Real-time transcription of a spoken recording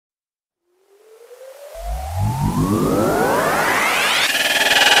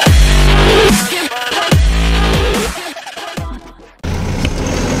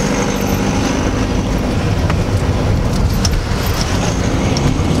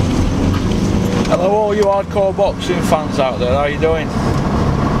Hello all you hardcore boxing fans out there, how you doing?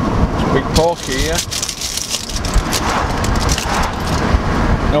 It's Big Porky here.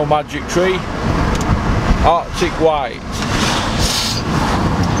 No magic tree. Arctic White.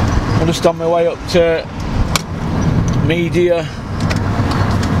 I'm just on my way up to media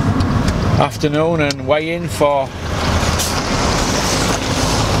afternoon and weigh in for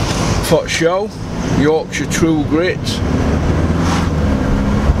show. Yorkshire True Grit.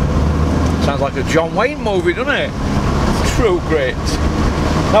 Sounds like a John Wayne movie, doesn't it? True Grit.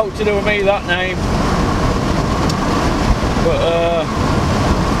 Nothing to do with me, that name. But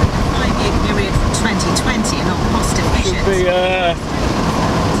 5-year period from 2020 and not cost efficient.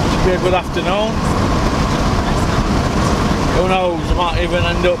 should be a good afternoon. Who knows, I might even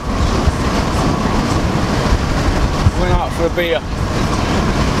end up going out for a beer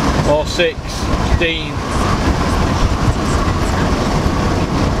or 16.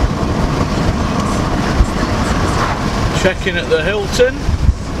 Checking at the Hilton.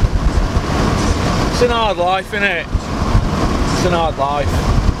 It's an hard life, innit? It's an hard life.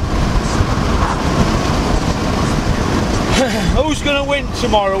 Who's going to win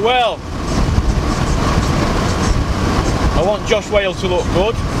tomorrow? Well, I want Josh Wales to look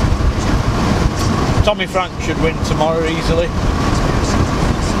good. Tommy Frank should win tomorrow easily.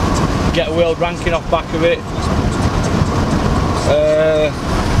 Get a world ranking off back of it.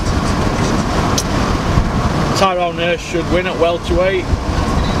 Tyrone Nurse should win at welterweight.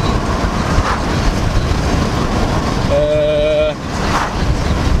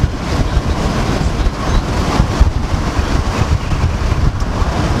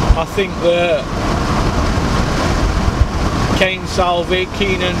 I think that Kane Salvi,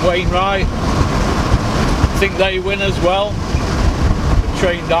 Keenan Wainwright, I think they win as well. They've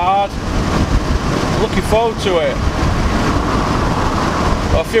trained hard. Looking forward to it.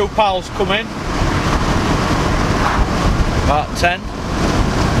 Got a few pals coming. About 10,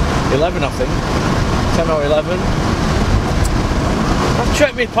 11 I think, 10 or 11. I've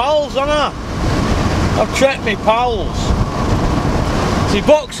checked my pals, haven't I? I've checked my pals. See,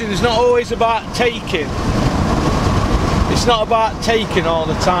 boxing is not always about taking. It's not about taking all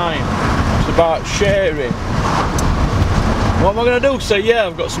the time. It's about sharing. What am I going to do? Say, yeah,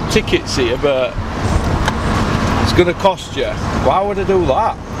 I've got some tickets here, but it's going to cost you. Why would I do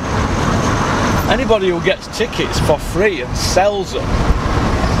that? Anybody who gets tickets for free and sells them,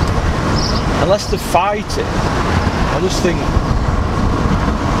 unless they're fighting, I just think,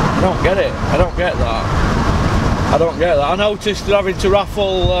 I don't get it. I don't get that. I don't get that. I noticed they're having to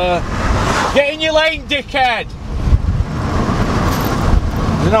raffle, get in your lane, dickhead!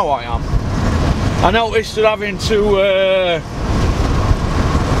 You know what I am. I noticed they're having to,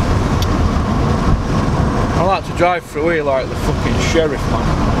 I like to drive through here like the fucking sheriff, man.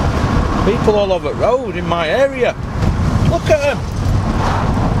 People all over the road in my area. Look at them.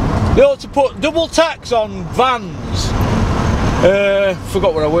 They ought to put double tax on vans.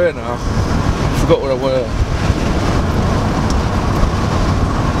 Forgot what I wear now. Forgot what I wear.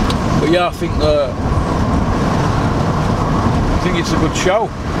 But yeah, I think it's a good show.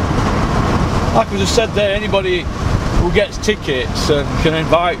 Like I just said there, anybody who gets tickets and can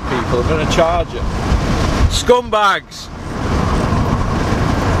invite people are going to charge them. Scumbags.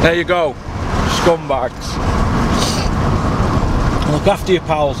 There you go, scumbags. Look after your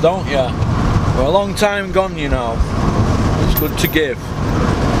pals, don't you? We're a long time gone, you know. It's good to give.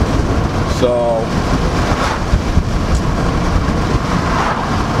 So,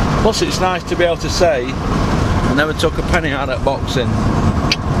 plus it's nice to be able to say, I never took a penny out of boxing.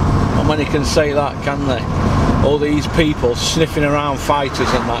 Not many can say that, can they? All these people sniffing around fighters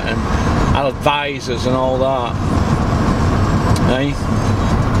and that, and advisors and all that. Eh?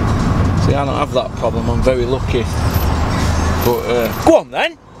 See, I don't have that problem, I'm very lucky. But, go on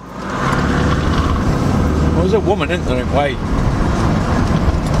then! Well, there's a woman, isn't there, in Wade?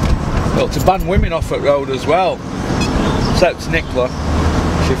 Well, to ban women off at road as well. Except Nicola,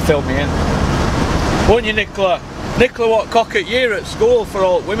 she'd fill me in. Won't you, Nicola? Nicola, what, cock at year at school for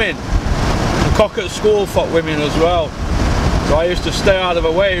all women? And cock at school for women as well. So I used to stay out of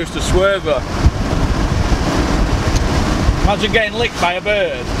her way, I used to swerve her. Imagine getting licked by a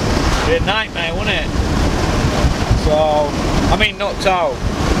bird. It'd be a nightmare, wouldn't it? So, I mean knocked out.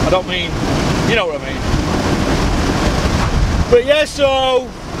 I don't mean, you know what I mean. But yeah, so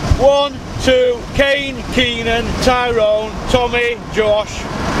 1, 2, Kane, Keenan, Tyrone, Tommy, Josh.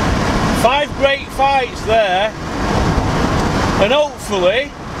 5 great fights there. and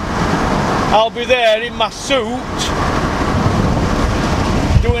hopefully I'll be there in my suit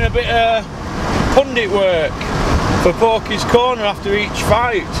doing a bit of pundit work for Porky's Corner after each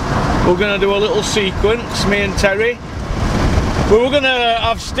fight. We're going to do a little sequence, me and Terry. We were going to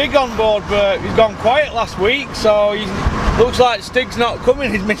have Stig on board, but he's gone quiet last week, so he looks like Stig's not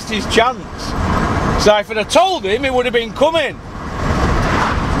coming. He's missed his chance. So if I'd have told him, he would have been coming.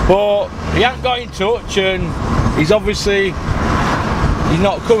 But he hasn't got in touch, and he's obviously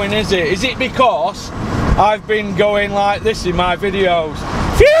not coming, is it? Is it because I've been going like this in my videos?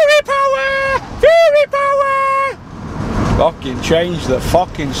 Fury power! Fury power! Fucking change the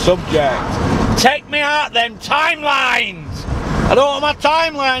fucking subject. Take me out them timelines! I don't want my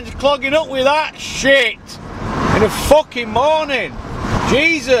timelines clogging up with that shit in the fucking morning.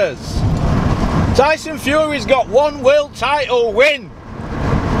 Jesus! Tyson Fury's got one world title win.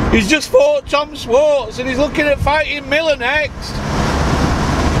 He's just fought Tom Swartz and he's looking at fighting Miller next.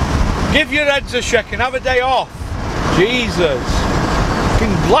 Give your heads a shake and have a day off. Jesus.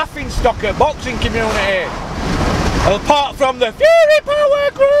 Fucking laughing stock at boxing community. Apart from the Fury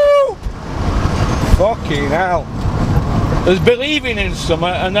Power Group. Fucking hell. There's believing in something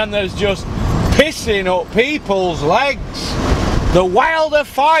and then there's just pissing up people's legs. The Wilder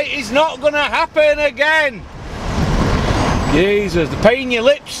fight is not going to happen again. Jesus, they're paying you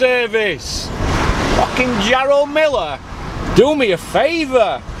lip service. Fucking Jarrell Miller, do me a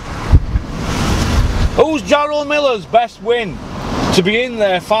favour. Who's Jarrell Miller's best win? To be in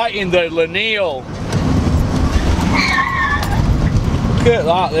there fighting the Laniel. Look at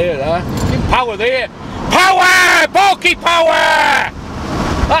that there. Fucking power there. Power! Porky power!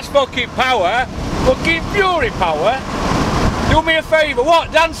 That's fucking power. Fucking Fury power. Do me a favour.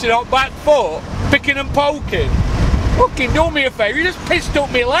 What? Dancing on back foot? Picking and poking? Fucking do me a favour. You just pissed up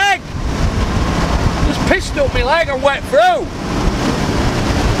my leg. Just pissed up my leg and wet through.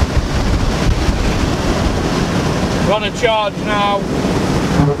 We're on a charge now.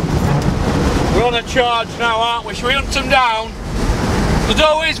 We're on a charge now, aren't we? Shall we hunt them down? There's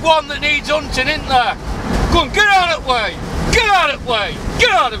always one that needs hunting, isn't there? Go on, get out of the way! Get out of the way!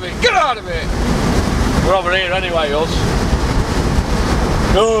 Get out of it! Get out of it! We're over here anyway, us.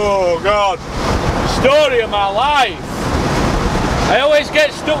 Oh God! Story of my life. I always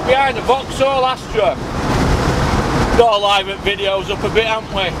get stuck behind the Vauxhall Astra. Got to liven videos up a bit,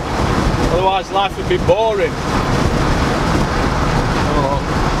 haven't we? Otherwise life would be boring.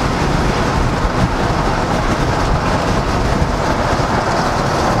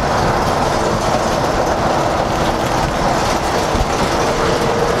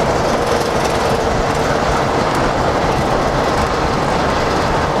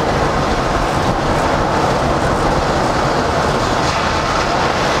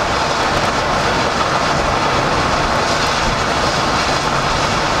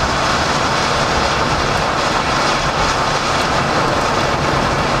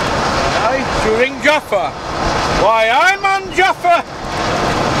 Jaffa. Why, I'm on Jaffa.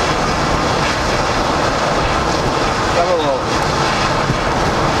 Have a look.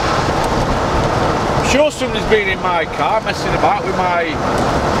 I'm sure somebody's been in my car messing about with my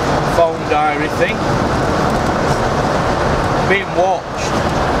phone diary thing. Being watched.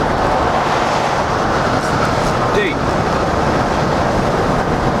 Deep.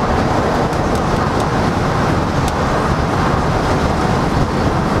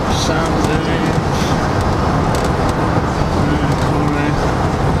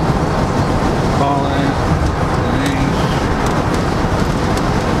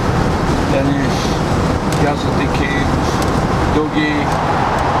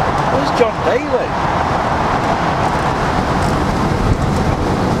 Where's John Daly?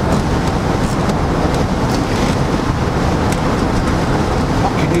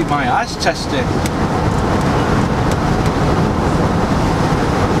 Fucking need my eyes tested.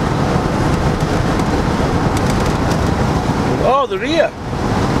 Oh, they're here.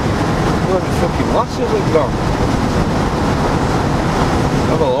 Where the fucking glasses have gone?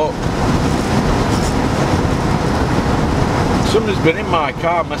 Have a look. Somebody's been in my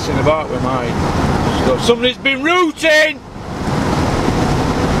car messing about with my stuff. Somebody's been rooting!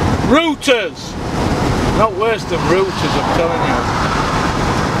 Rooters! Not worse than rooters, I'm telling you.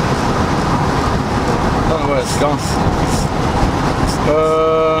 I don't know where it's gone.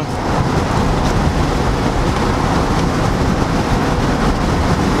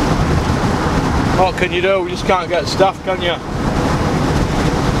 What can you do? You just can't get stuff, can you?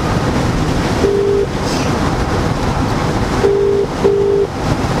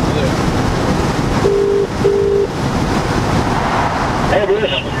 Hey,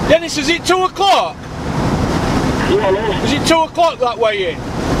 Bruce. Dennis, is it 2 o'clock? Yeah, Is it 2 o'clock that way in?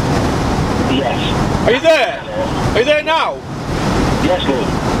 yes. Are you there? Are you there now? Yes,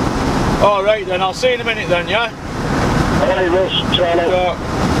 love. Alright then, I'll see you in a minute then, yeah? Alright, Russ. Try now.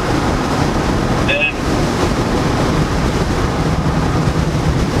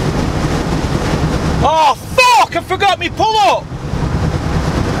 Oh fuck! I forgot me pull up!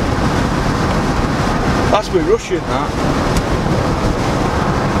 That's me rushing that.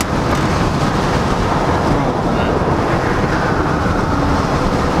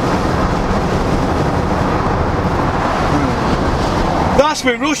 That's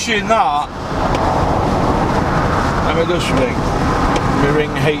me rushing that. Let me just ring. Let me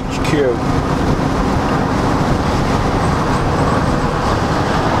ring HQ.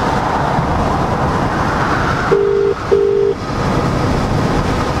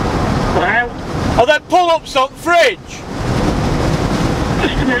 Well, Are there pull-ups on fridge?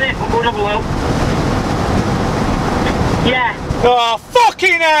 just a minute, I'm going to blow. Yeah. Oh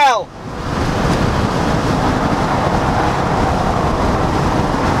fucking hell!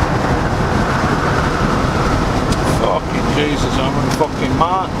 Fucking Jesus, I'm having a fucking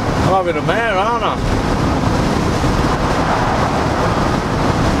I'm having a mare, aren't I?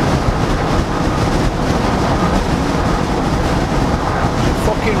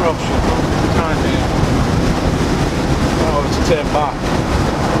 Fucking rushing. Time here. Oh, it's to turn back.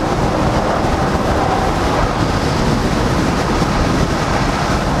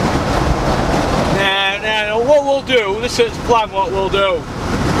 No, what we'll do, this is the plan what we'll do.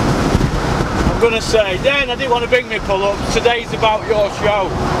 I'm going to say, Dan, I didn't want to bring me pull-ups, today's about your show.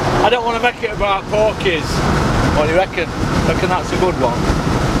 I don't want to make it about Porky's. What do you reckon? Reckon that's a good one?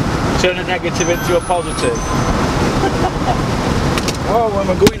 Turn a negative into a positive. Oh, where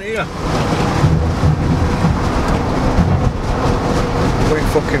am I going here? Going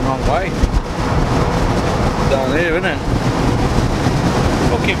fucking wrong way. Down here, isn't it?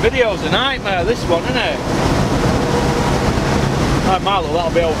 Fucking video's a nightmare, this one, isn't it? I might look,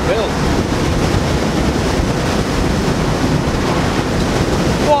 that'll be overbuilt.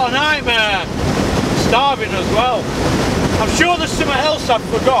 What a nightmare! Starving as well. I'm sure there's something else I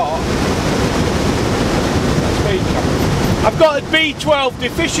forgot. I've got a B12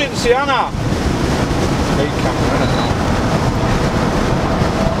 deficiency, haven't I? Speed camera, isn't it?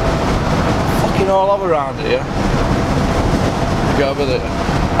 Fucking all over around here. Go over there.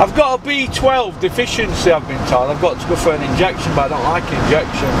 I've got a B12 deficiency, I've been told. I've got to go for an injection, but I don't like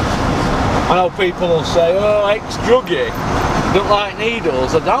injections. I know people will say, oh, ex-druggy, don't like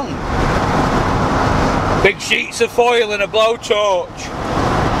needles. I don't. Big sheets of foil and a blowtorch.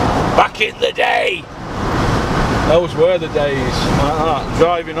 Back in the day. Those were the days, like that.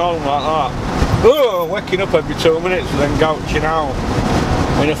 Driving home like that. Oh, waking up every 2 minutes and then gouching out.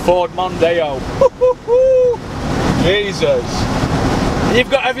 In a Ford Mondeo. Jesus. You've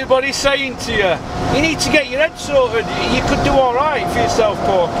got everybody saying to you, you need to get your head sorted, you could do alright for yourself,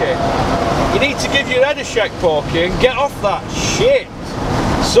 Porky. You need to give your head a shake, Porky, and get off that shit.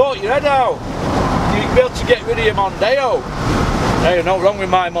 Sort your head out. You'll be able to get rid of your Mondeo. Hey, nothing wrong with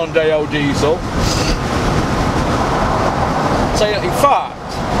my Mondeo diesel. In fact,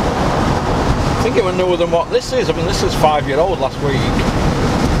 I think it was newer than what this is. I mean, this is 5-year-old last week.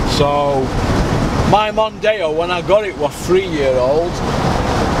 So, my Mondeo, when I got it, was 3-year-old.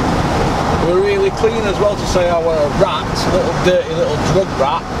 They were really clean as well, to say I was a rat, a little dirty little drug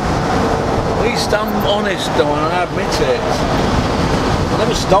rat. At least I'm honest though, and I admit it. I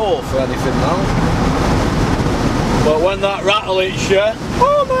never stole for anything though. But when that rattle hits you,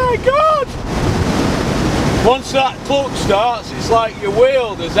 oh my God! Once that clutch starts, it's like your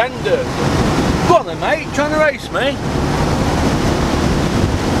world has ended. Go on then, mate, trying to race me.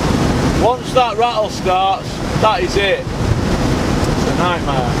 Once that rattle starts, that is it. It's a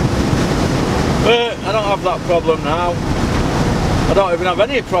nightmare. But I don't have that problem now. I don't even have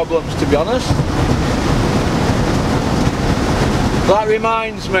any problems, to be honest. That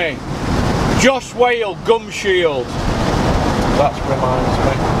reminds me, Josh Whale Gum Shield. That reminds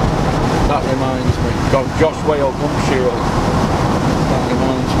me. That reminds me. Josh Whale Gum Shield. That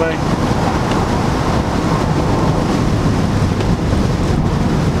reminds me.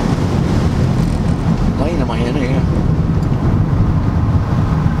 Lane am I in here?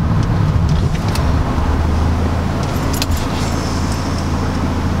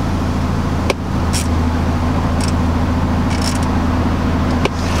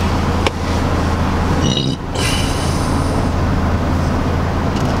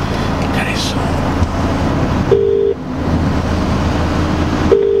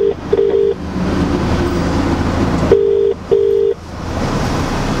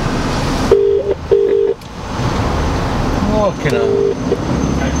 Fucking hell.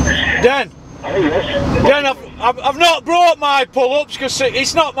 Den! Oh, yes. Den, I've not brought my pull-ups because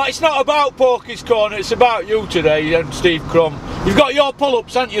it's not about Porky's Corner, it's about you today and Steve Crumb. You've got your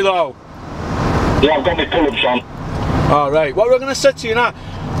pull-ups, haven't you though? Yeah, I've got my pull-ups on. Alright, what we're going to say to you now,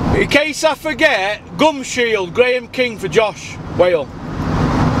 in case I forget, Gum Shield, Graham King for Josh Whale.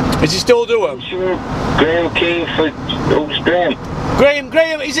 Is he still doing? Sure. Graham King for Oops, Graham.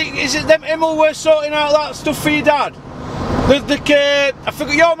 Graham, is it them him who were sorting out that stuff for your dad? I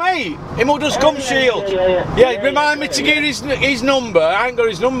forgot your mate, him who does Gum Shield. Yeah, remind me to give his number. I ain't got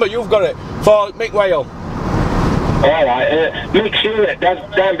his number, you've got it, for Mick Whale. Alright, make sure that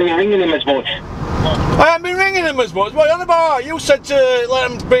don't be ringing him as much. I haven't been ringing him as much. What are you on about? You said to let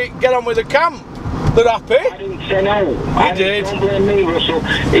him get on with the camp. They're happy. I didn't say no. You did. Don't blame me, Russell.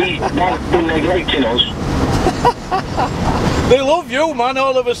 He's not been neglecting us. They love you, man.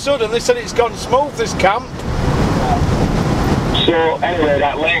 All of a sudden, they said it's gone smooth, this camp. So anyway,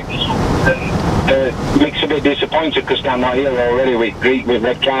 that link Mick's a bit disappointed because I'm not here already with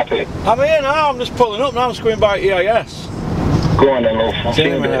red carpet. I'm here now. I'm just pulling up now. I'm just going by EIS. Go on then, love. I'll see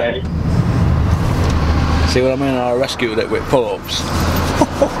you in a bit. See what I mean? I rescued it with pull-ups.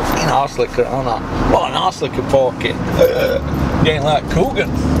 Fucking arse licker, aren't I? What an arse licker, Porky. You ain't like Coogan.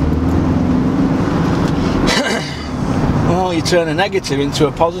 Well, you turn a negative into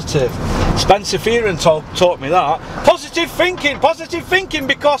a positive. Spencer Fearon taught me that. Positive thinking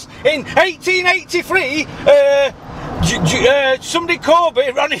because in 1883, somebody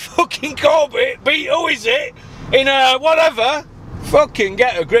Corbett, Ronnie fucking Corbett, beat who is it? In whatever. Fucking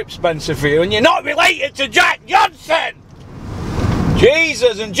get a grip, Spencer Fearon. You're not related to Jack Johnson!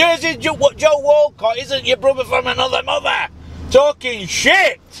 Jesus, and Jersey Joe Walcott isn't your brother from another mother. Talking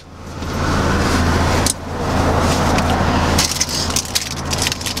shit!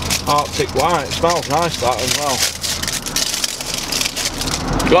 Arctic White, it smells nice that as well.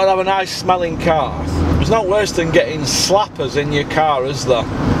 Gotta have a nice smelling car. There's no worse than getting slappers in your car, is there?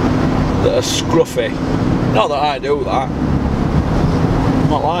 That are scruffy. Not that I do that. I'm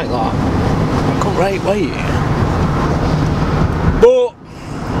not like that. I couldn't wait. But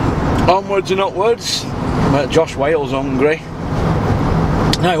onwards and upwards. Josh Whale's hungry.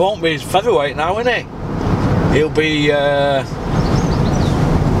 No, he won't be his featherweight now, will he? He'll be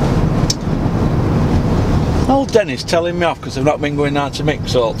old Dennis telling me off because I've not been going down to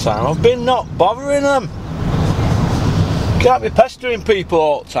mix all the time. I've been not bothering them. Can't be pestering people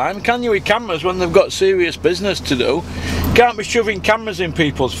all the time, can you, with cameras when they've got serious business to do? Can't be shoving cameras in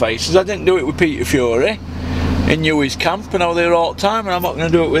people's faces. I didn't do it with Peter Fury in Huey's camp and I was there all the time, and I'm not going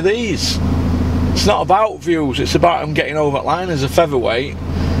to do it with these. It's not about views, it's about them getting over the line as a featherweight,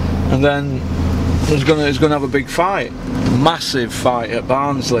 and then he's going to have a big fight. Massive fight at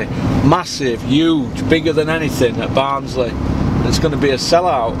Barnsley. Massive, huge, bigger than anything at Barnsley. And it's going to be a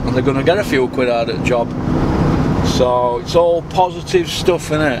sellout and they're going to get a few quid out of the job. So it's all positive stuff,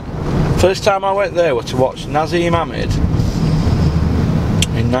 innit? First time I went there was to watch Nazim Hamid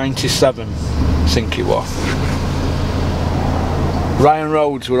in '97, I think it was. Ryan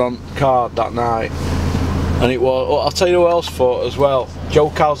Rhodes were on card that night. And it was, I'll tell you who else fought as well. Joe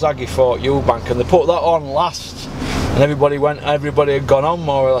Calzaghe fought Eubank, and they put that on last. And everybody had gone on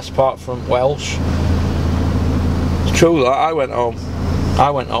more or less apart from Welsh. It's true that, I went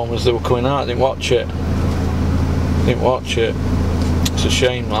home as they were coming out, I didn't watch it. It's a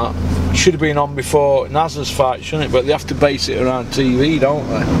shame that. It should have been on before Naz's fight, shouldn't it? But they have to base it around TV, don't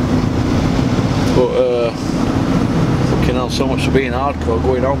they? But fucking hell, so much for being hardcore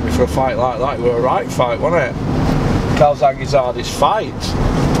going on me for a fight like that. It was a right fight, wasn't it? Calzaghe's hardest fight.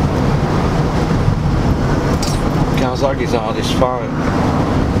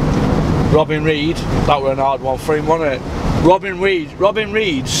 Robin Reid, that were an hard one for him, wasn't it? Robin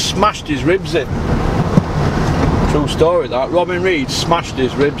Reid smashed his ribs in. True story that. Robin Reid smashed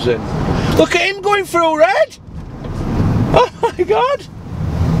his ribs in. Look at him going through red! Oh my god!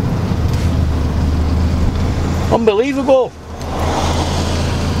 Unbelievable.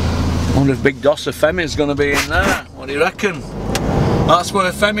 I wonder if Big Doss of Femi's going to be in there. What do you reckon? That's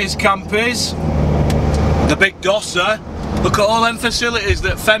where Femi's camp is. The Big Dosser. Look at all them facilities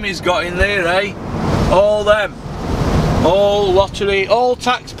that Femi's got in there, eh? All them. All lottery, all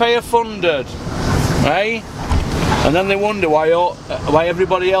taxpayer funded. Eh? And then they wonder why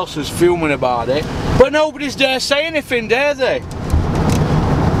everybody else is fuming about it. But nobody's dare say anything, dare they?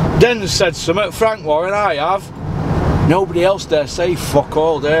 Den said something, Frank Warren, I have. Nobody else dare say fuck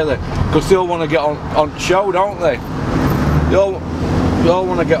all, dare they? Because they all want to get on show, don't they? They all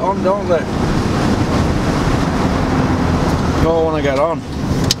want to get on, don't they? They all want to get on.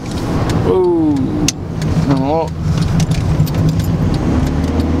 Ooh. No.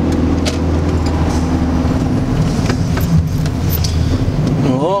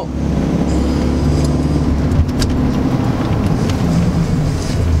 Oh.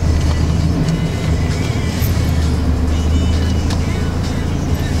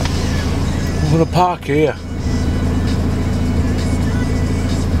 I'm gonna park here. Hey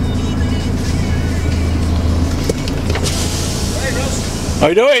Russ. How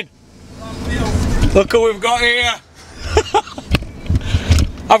you doing? Look who we've got here.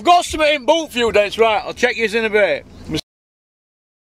 I've got something in boot for you, that's right. I'll check you in a bit.